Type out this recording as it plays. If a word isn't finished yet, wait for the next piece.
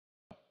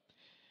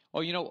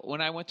Oh,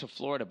 when I went to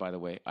Florida, by the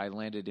way, I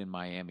landed in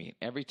Miami.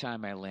 Every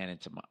time I land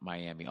into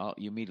Miami,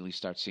 you immediately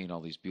start seeing all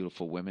these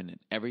beautiful women. And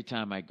every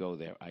time I go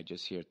there, I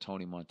just hear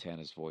Tony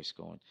Montana's voice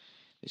going,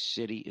 "The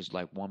city is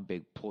like one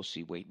big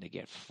pussy waiting to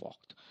get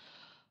fucked."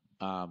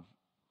 Um,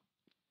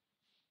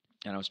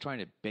 and I was trying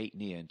to bait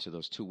Nia into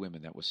those two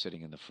women that were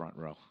sitting in the front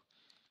row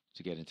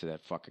to get into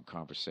that fucking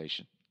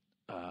conversation.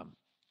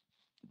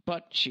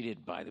 But she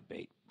didn't buy the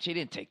bait. She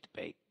didn't take the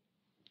bait.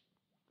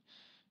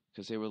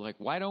 Because they were like,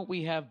 why don't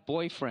we have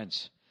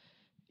boyfriends?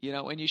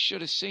 And you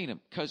should have seen them.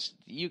 Because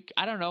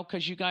I don't know,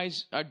 because you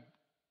guys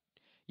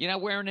you're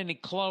not wearing any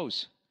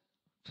clothes.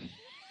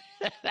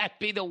 That'd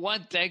be the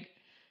one thing.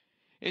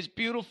 As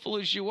beautiful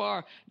as you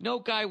are, no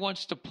guy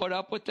wants to put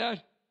up with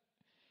that.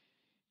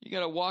 You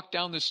got to walk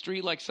down the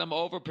street like some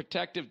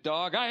overprotective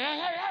dog.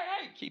 Hey,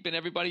 keeping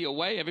everybody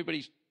away.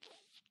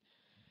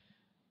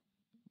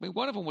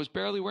 One of them was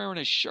barely wearing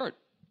a shirt.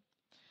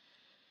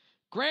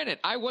 Granted,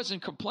 I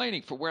wasn't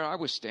complaining for where I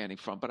was standing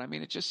from, but I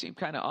mean, it just seemed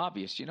kind of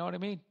obvious. You know what I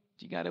mean?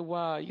 You got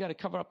to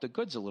cover up the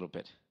goods a little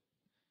bit.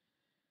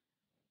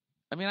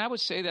 I mean, I would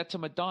say that to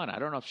Madonna. I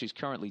don't know if she's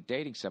currently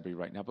dating somebody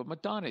right now, but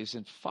Madonna is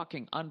in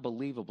fucking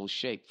unbelievable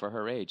shape for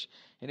her age.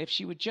 And if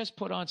she would just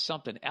put on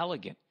something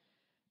elegant,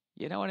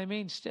 you know what I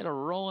mean? Instead of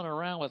rolling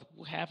around with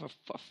half a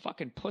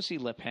fucking pussy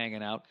lip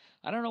hanging out,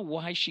 I don't know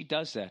why she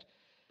does that.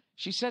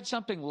 She said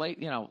something late,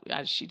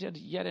 she did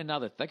yet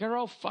another. Like her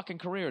whole fucking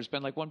career has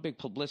been like one big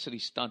publicity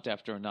stunt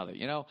after another.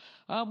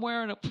 I'm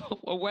wearing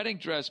a wedding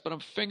dress, but I'm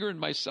fingering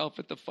myself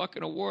at the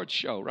fucking awards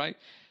show, right?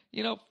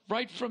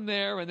 Right from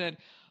there. And then,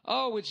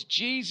 oh, it's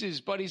Jesus,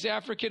 but he's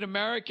African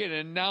American.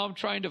 And now I'm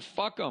trying to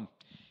fuck him.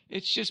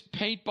 It's just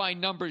paint by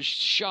numbers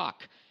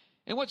shock.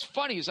 And what's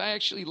funny is I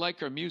actually like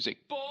her music.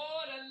 Borderline,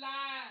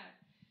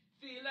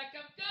 feel like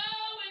I'm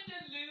going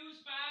to lose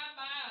my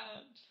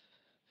mind.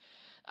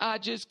 I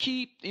just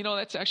keep,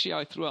 that's actually how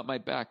I threw out my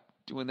back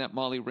doing that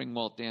Molly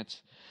Ringwald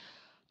dance.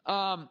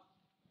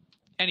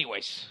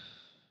 Anyways,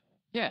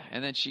 yeah,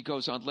 and then she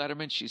goes on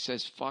Letterman. She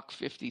says fuck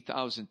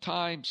 50,000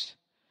 times.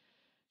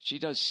 She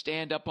does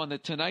stand up on the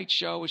Tonight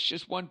Show. It's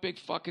just one big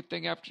fucking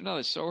thing after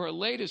another. So her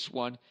latest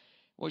one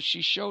was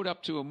she showed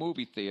up to a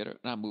movie theater,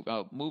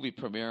 movie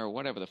premiere or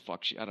whatever the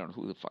fuck I don't know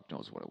who the fuck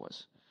knows what it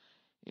was.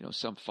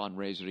 Some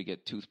fundraiser to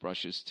get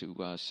toothbrushes to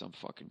some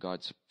fucking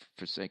God's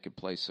forsaken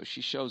place. So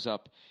she shows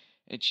up.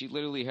 And she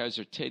literally has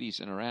her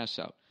titties and her ass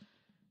out,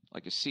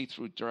 like a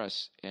see-through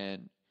dress.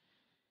 And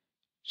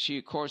she,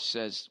 of course,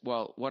 says,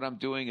 well, what I'm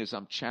doing is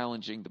I'm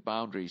challenging the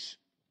boundaries.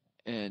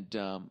 And,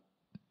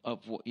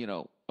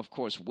 of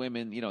course,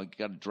 women, you got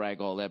to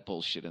drag all that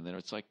bullshit in there.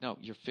 It's like, no,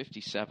 you're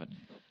 57.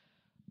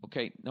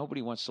 Okay?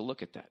 Nobody wants to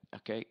look at that.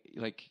 Okay?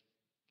 Like,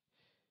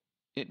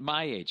 at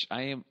my age,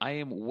 I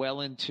am well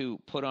into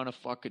put on a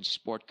fucking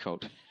sport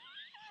coat.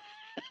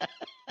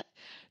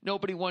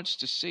 Nobody wants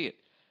to see it.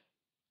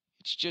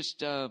 It's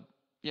just,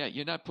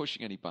 you're not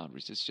pushing any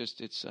boundaries. It's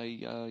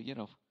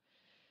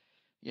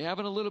you're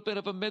having a little bit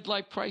of a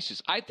midlife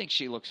crisis. I think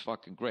she looks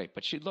fucking great,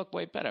 but she'd look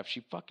way better if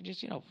she fucking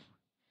just,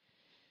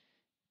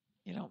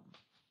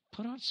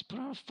 put on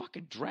a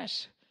fucking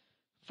dress.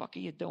 Fuck are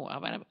you doing?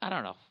 I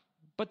don't know.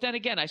 But then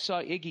again, I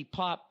saw Iggy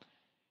Pop,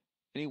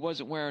 and he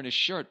wasn't wearing a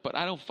shirt. But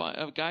I don't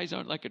find guys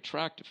aren't like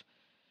attractive.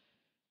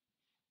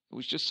 It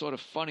was just sort of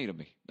funny to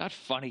me. Not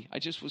funny.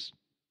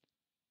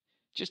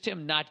 Just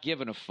him not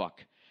giving a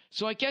fuck.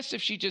 So I guess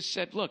if she just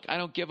said, look, I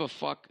don't give a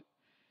fuck.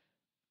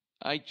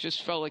 I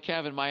just felt like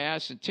having my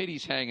ass and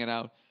titties hanging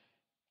out.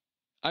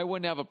 I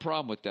wouldn't have a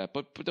problem with that.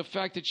 But the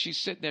fact that she's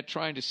sitting there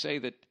trying to say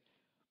that,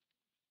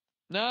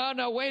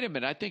 no, wait a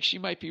minute. I think she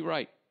might be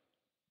right.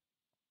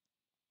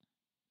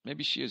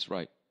 Maybe she is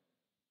right.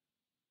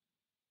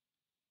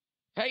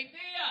 Hey, Nia!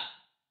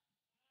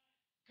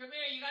 Come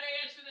here. You got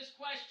to answer this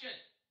question.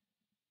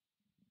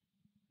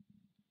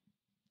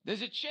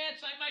 There's a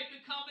chance I might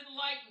become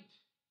enlightened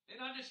and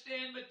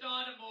understand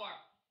Madonna more.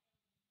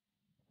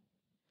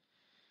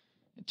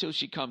 Until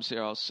she comes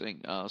here, I'll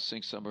sing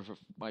some of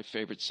my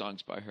favorite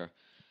songs by her.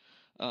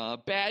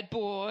 Bad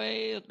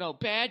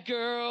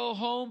girl,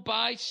 home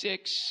by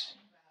 6.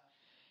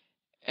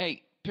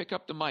 Hey, pick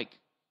up the mic.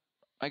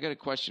 I got a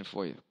question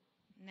for you.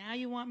 Now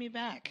you want me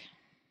back.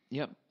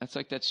 Yep, that's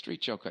like that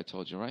street joke I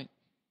told you, right?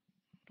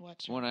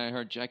 What? The one I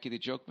heard Jackie the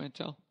Joke Man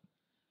tell?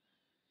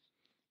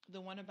 The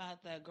one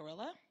about the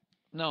gorilla?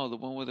 No, the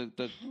one with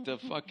the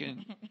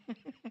fucking...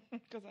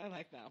 Because I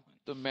like that one.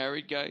 The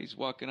married guy, he's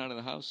walking out of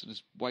the house and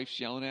his wife's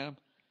yelling at him.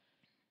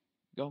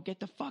 Go, get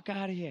the fuck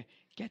out of here.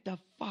 Get the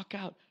fuck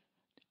out.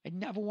 I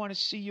never want to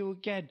see you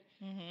again.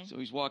 Mm-hmm. So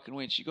he's walking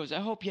away and she goes, I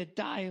hope you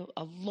die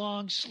a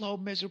long, slow,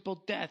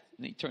 miserable death.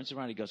 And he turns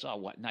around and he goes, oh,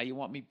 what? Now you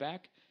want me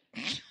back?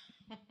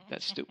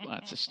 That's stupid.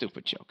 That's a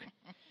stupid joke.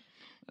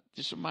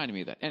 Just reminded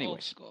me of that. Anyways,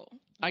 old school.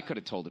 Yeah. I could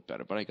have told it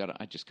better, but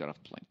I just got off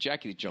the plane.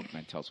 Jackie the Joke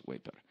Man tells it way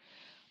better.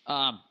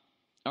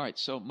 All right,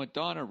 so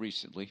Madonna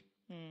recently,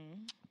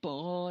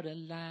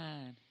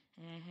 borderline.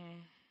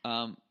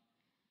 Mm-hmm.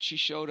 She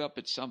showed up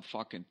at some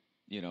fucking,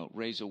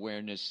 raise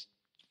awareness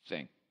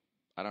thing.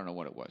 I don't know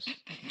what it was.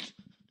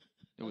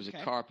 It was a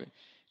carpet.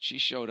 She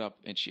showed up,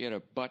 and she had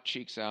her butt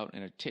cheeks out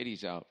and her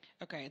titties out.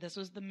 Okay, this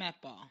was the Met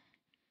Ball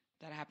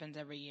that happens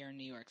every year in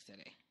New York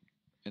City.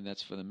 And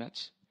that's for the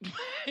Mets?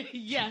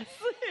 Yes,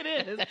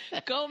 it is.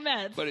 Go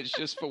Mets. But it's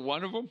just for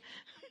one of them?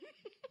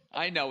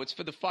 I know. It's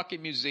for the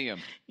fucking museum.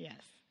 Yes.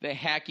 The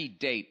hacky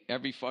date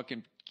every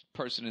fucking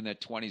person in their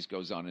 20s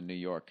goes on in New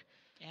York.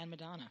 And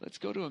Madonna. Let's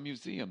go to a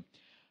museum.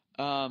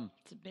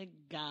 It's a big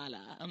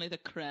gala. Only the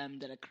creme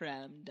de la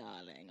creme,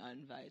 darling, are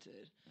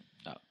invited.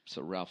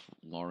 So Ralph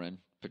Lauren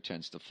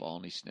pretends to fall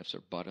and he sniffs her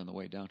butt on the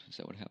way down. Is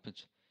that what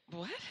happens?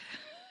 What?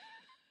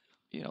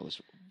 You know,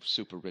 those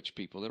super rich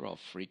people, they're all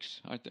freaks,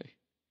 aren't they?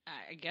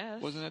 I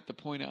guess. Wasn't that the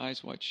point of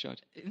Eyes Wide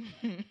Shut?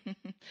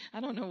 I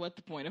don't know what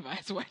the point of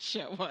Eyes Wide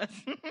Shut was.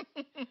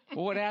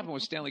 Well, what happened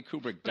was Stanley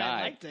Kubrick died.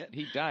 I liked it.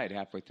 He died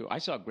halfway through. I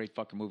saw a great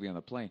fucking movie on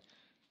the plane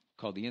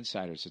called The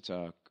Insiders. It's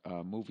a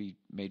movie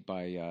made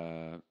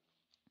by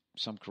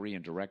some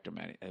Korean director,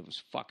 man. It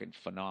was fucking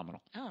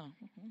phenomenal. Oh.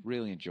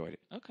 Really enjoyed it.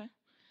 Okay.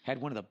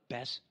 Had one of the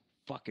best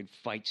fucking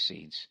fight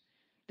scenes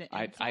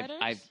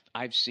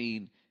I've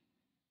seen,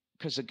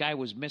 because the guy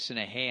was missing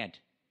a hand.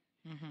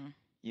 Mm-hmm.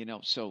 You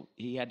know, so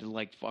he had to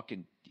like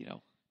fucking, you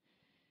know,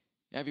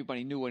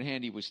 everybody knew what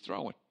hand he was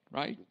throwing,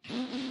 right?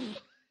 And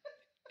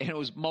it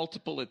was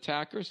multiple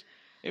attackers.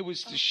 It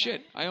was the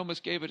shit. I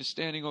almost gave it a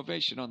standing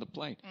ovation on the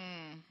plane.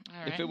 All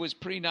right. If it was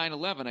pre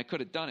 9/11, I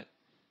could have done it.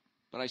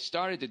 But I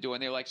started to do it,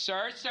 and they were like,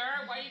 sir,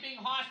 why are you being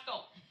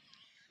hostile?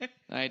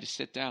 I had to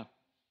sit down.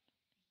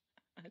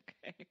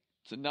 Okay.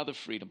 It's another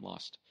freedom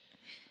lost.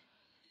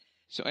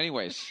 So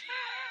anyways.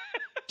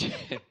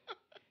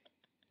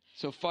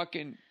 So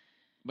fucking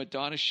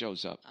Madonna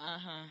shows up.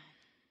 Uh-huh.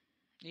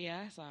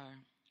 Yeah, I saw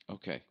her.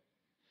 Okay.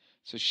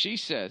 So she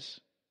says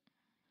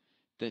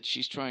that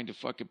she's trying to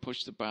fucking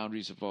push the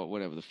boundaries of all,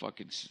 whatever, the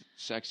fucking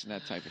sex and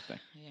that type of thing.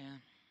 Yeah.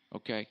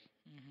 Okay?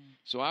 Mm-hmm.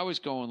 So I was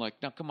going like,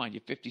 no, come on,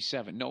 you're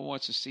 57. No one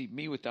wants to see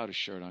me without a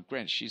shirt on.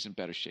 Granted, she's in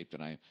better shape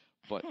than I am.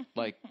 But,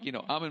 like, you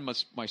know, I'm in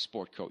my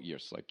sport coat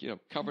years. Like, you know,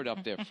 covered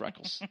up their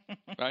freckles.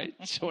 Right?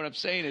 So what I'm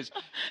saying is.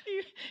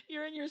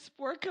 You're in your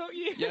sport coat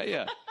years?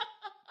 Yeah.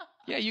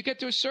 Yeah, you get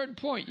to a certain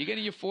point. You get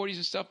in your 40s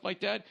and stuff like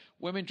that.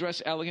 Women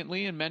dress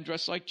elegantly and men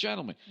dress like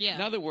gentlemen. Yeah,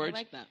 in other words, I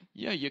like that.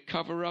 Yeah, you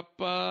cover up,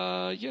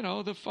 you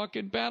know, the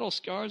fucking battle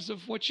scars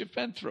of what you've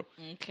been through.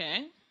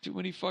 Okay. Too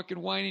many fucking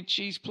wine and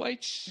cheese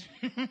plates.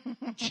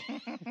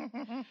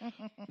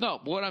 No,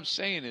 what I'm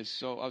saying is,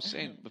 so I was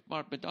saying, if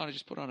Madonna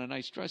just put on a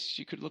nice dress,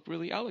 she could look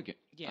really elegant.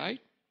 Yeah.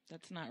 Right?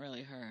 That's not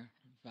really her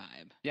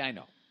vibe. Yeah,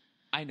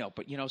 I know.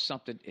 But you know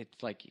something?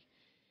 It's like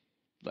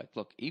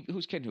look,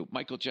 who's kidding who?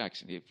 Michael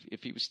Jackson,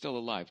 if he was still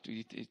alive.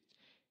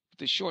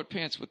 The short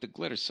pants with the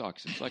glitter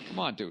socks. It's like, come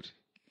on, dude.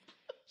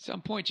 At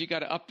some point, you got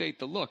to update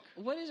the look.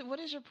 What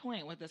is your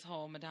point with this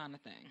whole Madonna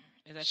thing?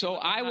 Is that so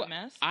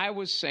mess? I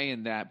was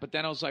saying that, but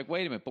then I was like,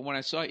 wait a minute. But when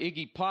I saw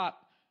Iggy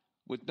Pop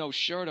with no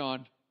shirt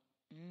on,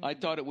 I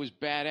thought it was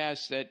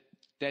badass that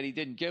he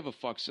didn't give a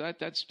fuck. So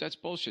that's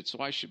bullshit. So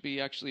I should be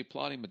actually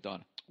applauding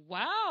Madonna.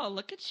 Wow,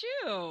 look at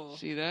you.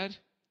 See that?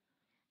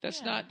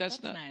 That's not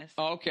nice.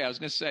 Oh, okay, I was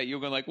going to say, you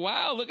were going like,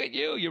 wow, look at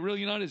you. You're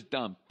really not as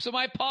dumb. So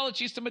my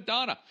apologies to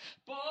Madonna.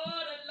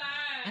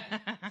 Borderline.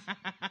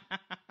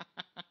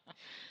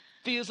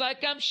 Feels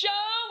like I'm showing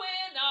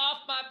off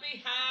my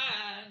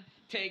behind.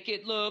 Take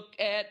a look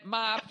at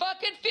my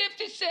fucking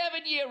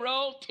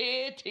 57-year-old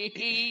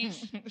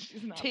titties.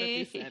 She's not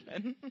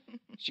 57.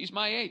 She's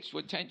my age.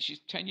 We're 10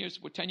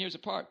 years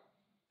apart.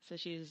 So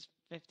she's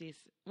 50.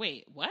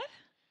 Wait, what?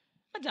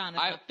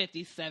 Madonna's not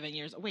 57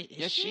 years old. Wait, is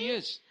yes, she? She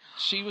is.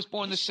 She was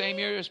born the same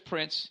year as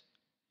Prince.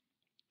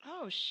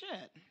 Oh,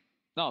 shit.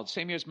 No, the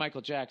same year as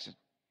Michael Jackson.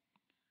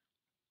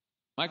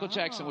 Michael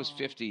Jackson was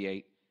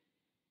 58.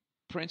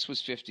 Prince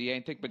was 58.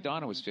 I think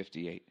Madonna was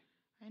 58.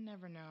 I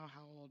never know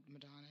how old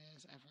Madonna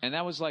is ever. And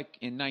that was like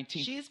in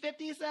 19... She's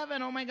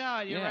 57. Oh, my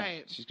God. You're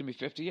right. She's going to be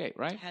 58,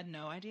 right? I had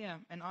no idea.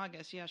 In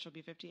August, she'll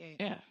be 58.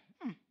 Yeah.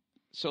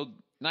 So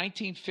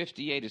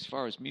 1958, as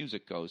far as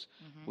music goes,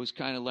 was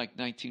kind of like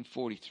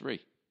 1943.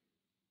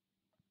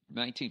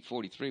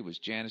 1943 was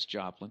Janis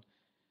Joplin,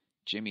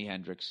 Jimi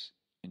Hendrix,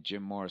 and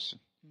Jim Morrison.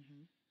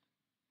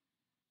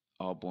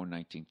 All born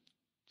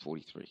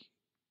 1943.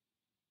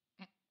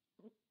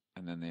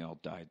 And then they all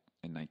died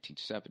in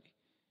 1970.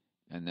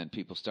 And then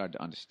people started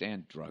to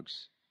understand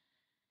drugs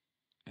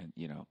and,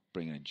 you know,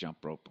 bringing a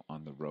jump rope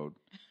on the road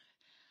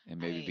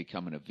and maybe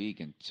becoming a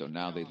vegan. So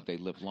now they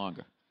live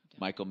longer.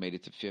 Michael made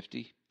it to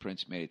 50.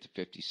 Prince made it to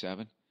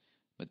 57.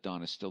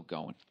 Madonna's still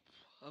going.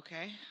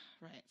 Okay,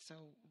 right. So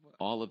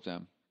all of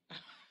them,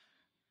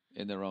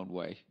 in their own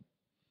way,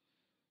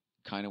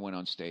 kind of went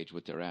on stage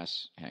with their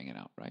ass hanging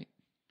out, right?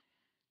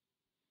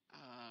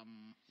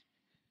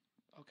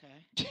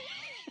 Okay.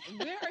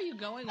 Where are you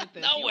going with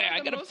this? Nowhere.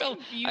 I gotta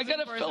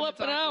fill up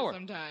an hour.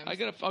 Sometimes.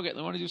 Okay,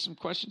 I want to do some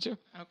questions here.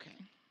 Okay.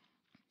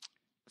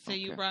 So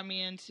you brought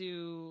me in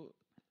to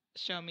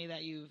show me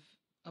that you've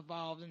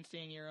evolved in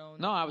seeing your own.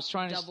 No, I was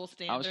trying to. Double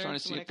standards. I was trying to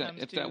see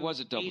if that was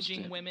a double aging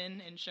standard.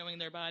 women and showing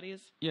their bodies.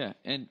 Yeah,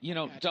 and you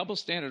know, Gotcha. double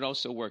standard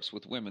also works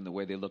with women the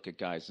way they look at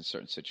guys in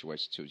certain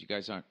situations too. You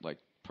guys aren't like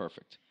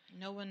perfect.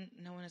 No one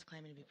is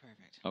claiming to be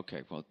perfect.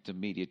 Okay, well, the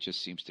media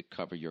just seems to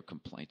cover your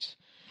complaints.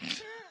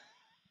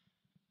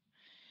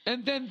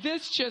 And then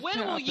this just When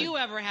happened. will you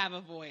ever have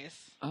a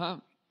voice?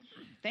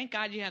 Thank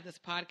God you have this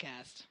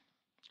podcast.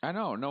 I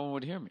know. No one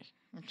would hear me.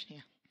 Yeah.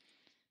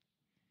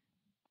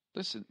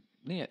 Listen,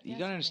 Nia, you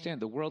got to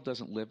understand, the world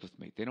doesn't live with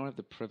me. They don't have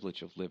the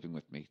privilege of living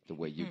with me the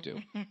way you do.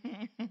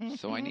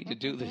 So I need to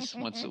do this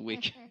once a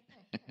week.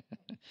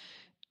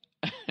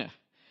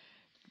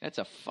 That's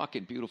a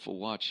fucking beautiful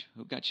watch.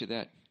 Who got you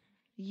that?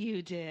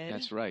 You did.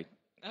 That's right.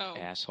 Oh.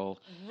 Asshole.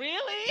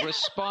 Really?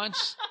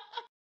 Response